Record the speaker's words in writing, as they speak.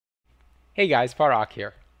Hey guys, Farrock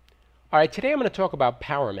here. Alright, today I'm going to talk about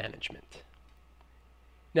power management.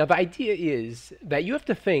 Now the idea is that you have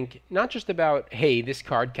to think not just about, hey, this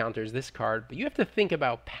card counters this card, but you have to think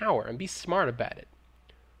about power and be smart about it.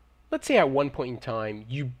 Let's say at one point in time,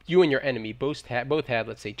 you and your enemy both had,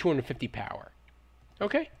 let's say, 250 power.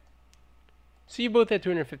 Okay? So you both had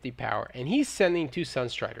 250 power, and he's sending two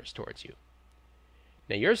Sunstriders towards you.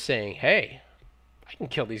 Now you're saying, hey, I can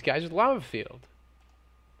kill these guys with Lava Field.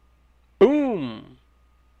 Boom!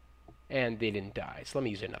 And they didn't die, so let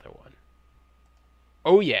me use another one.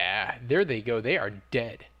 Oh yeah, there they go, they are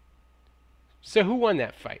dead. So who won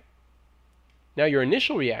that fight? Now your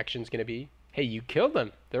initial reaction is going to be, hey, you killed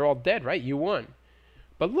them. They're all dead, right? You won.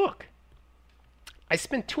 But look, I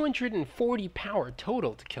spent 240 power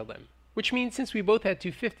total to kill them, which means since we both had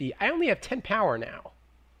 250, I only have 10 power now.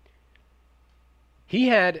 He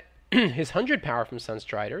had his 100 power from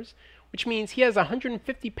Sunstriders, which means he has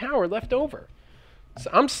 150 power left over. So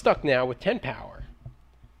I'm stuck now with 10 power.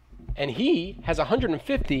 And he has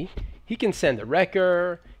 150. He can send a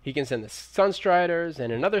Wrecker, he can send the Sunstriders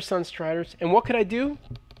and another Sunstriders. And what could I do?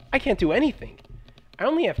 I can't do anything. I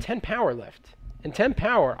only have 10 power left. And 10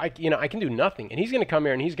 power, I can do nothing. And he's going to come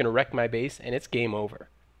here and he's going to wreck my base and it's game over.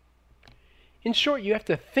 In short, you have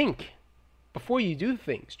to think before you do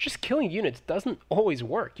things. Just killing units doesn't always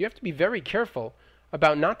work. You have to be very careful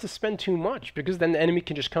about not to spend too much, because then the enemy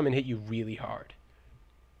can just come and hit you really hard.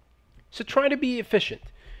 So try to be efficient.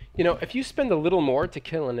 If you spend a little more to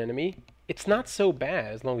kill an enemy, it's not so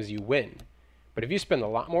bad as long as you win. But if you spend a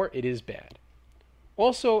lot more, it is bad.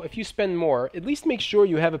 Also, if you spend more, at least make sure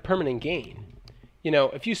you have a permanent gain.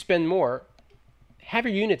 If you spend more, have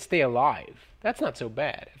your units stay alive. That's not so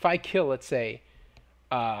bad. If I kill, let's say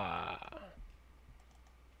the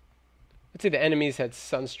enemies had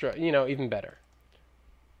Sunstrike, even better.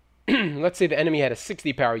 Let's say the enemy had a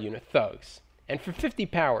 60 power unit, Thugs, and for 50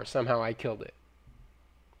 power somehow I killed it.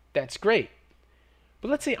 That's great. But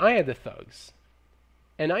let's say I had the Thugs,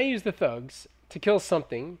 and I use the Thugs to kill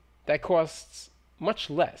something that costs much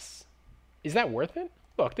less. Is that worth it?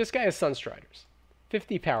 Look, this guy has Sunstriders.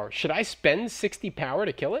 50 power. Should I spend 60 power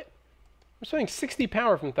to kill it? I'm spending 60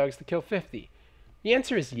 power from Thugs to kill 50. The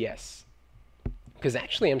answer is yes. Because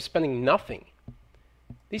actually I'm spending nothing.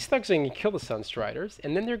 These Thugs are going to kill the Sunstriders,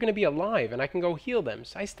 and then they're going to be alive, and I can go heal them.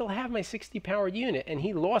 So I still have my 60 power unit, and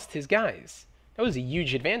he lost his guys. That was a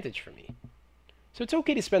huge advantage for me. So it's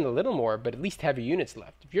okay to spend a little more, but at least have your units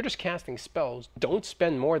left. If you're just casting spells, don't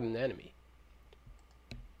spend more than the enemy.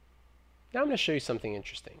 Now I'm going to show you something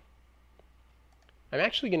interesting. I'm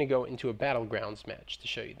actually going to go into a Battlegrounds match to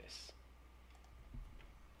show you this.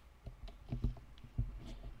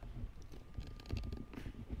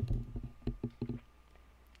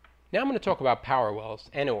 Now I'm going to talk about power wells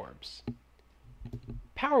and orbs.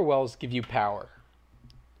 Power wells give you power.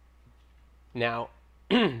 Now,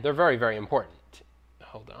 they're very, very important.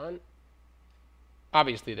 Hold on.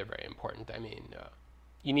 Obviously, they're very important. I mean,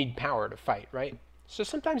 you need power to fight, right? So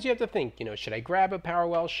sometimes you have to think, should I grab a power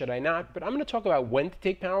well? Should I not? But I'm going to talk about when to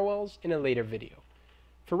take power wells in a later video.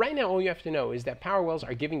 For right now, all you have to know is that power wells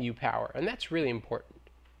are giving you power, and that's really important.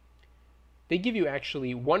 They give you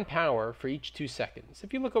actually 1 power for each 2 seconds.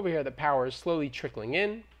 If you look over here, the power is slowly trickling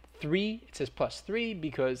in. 3, it says +3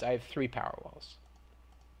 because I have 3 power wells.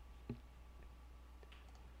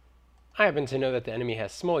 I happen to know that the enemy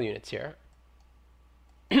has small units here.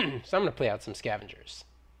 So I'm going to play out some scavengers.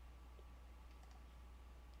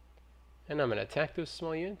 And I'm going to attack those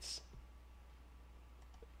small units.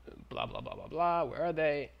 Blah, blah, blah, blah, blah. Where are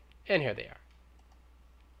they? And here they are.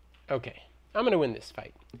 Okay, I'm going to win this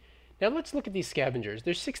fight. Now let's look at these scavengers.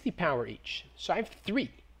 They're 60 power each. So I have 3.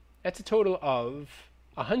 That's a total of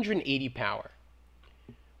 180 power.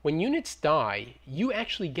 When units die, you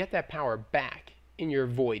actually get that power back in your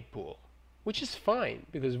void pool, which is fine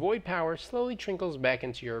because void power slowly trickles back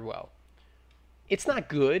into your well. It's not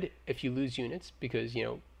good if you lose units because,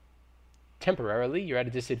 temporarily you're at a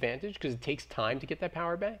disadvantage because it takes time to get that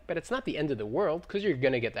power back, but it's not the end of the world because you're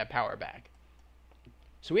going to get that power back.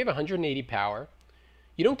 So we have 180 power.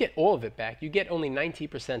 You don't get all of it back. You get only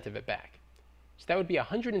 90% of it back. So that would be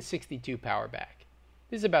 162 power back.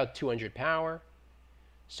 This is about 200 power.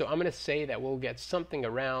 So I'm going to say that we'll get something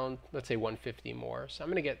around, let's say 150 more. So I'm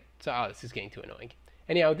going to get, this is getting too annoying.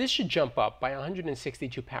 Anyhow, this should jump up by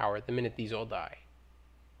 162 power the minute these all die.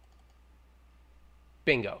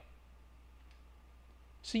 Bingo.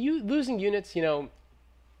 So you losing units, in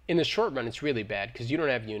the short run, it's really bad because you don't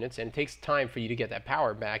have units and it takes time for you to get that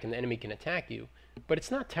power back and the enemy can attack you. But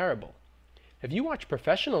it's not terrible. If you watch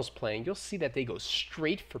professionals playing, you'll see that they go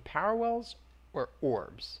straight for power wells or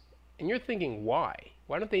orbs. And you're thinking, why?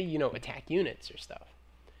 Why don't they, attack units or stuff?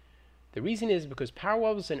 The reason is because power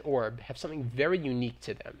wells and orb have something very unique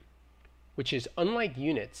to them, which is unlike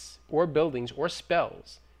units or buildings or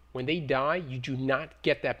spells, when they die, you do not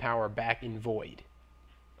get that power back in void.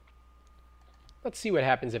 Let's see what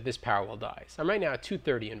happens if this power well dies. I'm right now at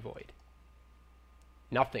 230 in void.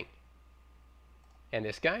 Nothing. And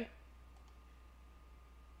this guy?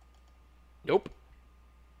 Nope.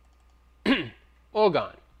 All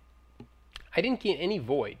gone. I didn't gain any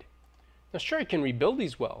void. Now sure, I can rebuild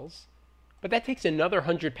these wells, but that takes another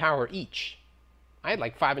 100 power each. I had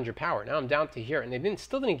like 500 power. Now I'm down to here, and they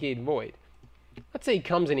still didn't gain void. Let's say he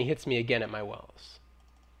comes and he hits me again at my wells.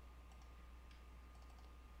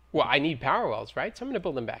 Well, I need power wells, right? So I'm going to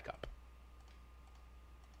build them back up.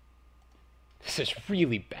 This is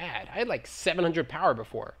really bad. I had like 700 power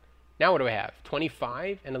before. Now what do I have?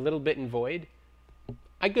 25 and a little bit in void?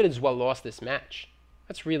 I could as well lost this match.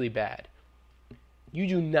 That's really bad. You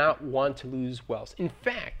do not want to lose wells. In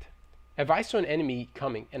fact, if I saw an enemy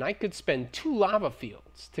coming and I could spend 2 lava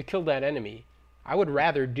fields to kill that enemy, I would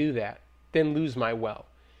rather do that than lose my well.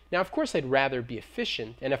 Now, of course, I'd rather be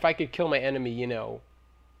efficient, and if I could kill my enemy,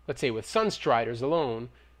 let's say with Sunstriders alone,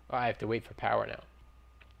 I have to wait for power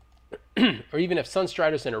now. Or even if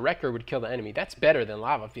Sunstriders and a Wrecker would kill the enemy, that's better than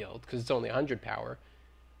Lava Field, because it's only 100 power.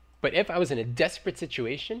 But if I was in a desperate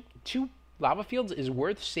situation, 2 Lava Fields is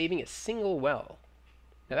worth saving a single well.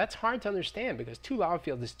 Now that's hard to understand, because 2 Lava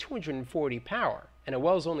Fields is 240 power, and a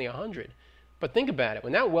well is only 100. But think about it,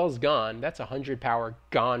 when that well's gone, that's 100 power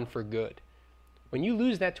gone for good. When you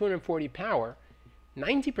lose that 240 power,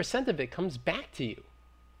 90% of it comes back to you.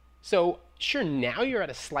 So sure, now you're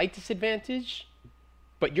at a slight disadvantage,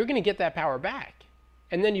 but you're going to get that power back.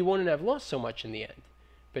 And then you wouldn't have lost so much in the end.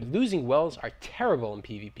 But losing wells are terrible in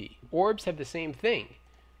PvP. Orbs have the same thing.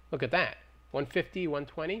 Look at that. 150,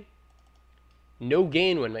 120. No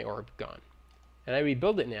gain when my orb's gone. And I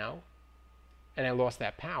rebuild it now, and I lost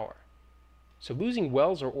that power. So losing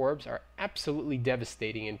wells or orbs are absolutely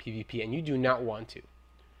devastating in PvP, and you do not want to.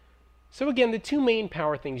 So again, the 2 main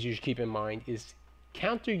power things you should keep in mind is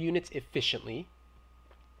counter units efficiently.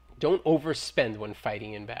 Don't overspend when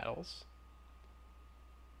fighting in battles.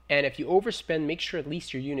 And if you overspend, make sure at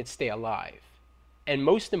least your units stay alive. And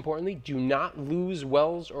most importantly, do not lose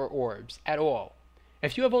wells or orbs at all.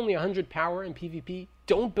 If you have only 100 power in PvP,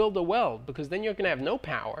 don't build a well, because then you're going to have no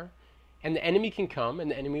power, and the enemy can come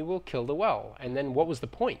and the enemy will kill the well. And then what was the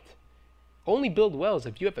point? Only build wells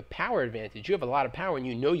if you have a power advantage. You have a lot of power and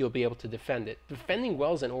you know you'll be able to defend it. Defending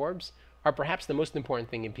wells and orbs are perhaps the most important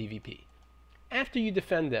thing in PvP. After you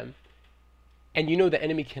defend them, and you know the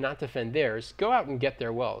enemy cannot defend theirs, go out and get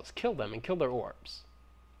their wells, kill them and kill their orbs.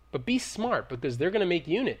 But be smart, because they're going to make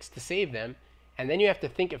units to save them, and then you have to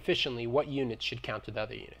think efficiently what units should counter the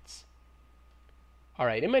other units.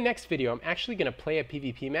 Alright, in my next video, I'm actually going to play a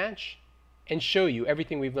PvP match and show you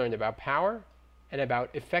everything we've learned about power and about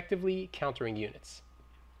effectively countering units.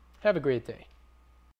 Have a great day.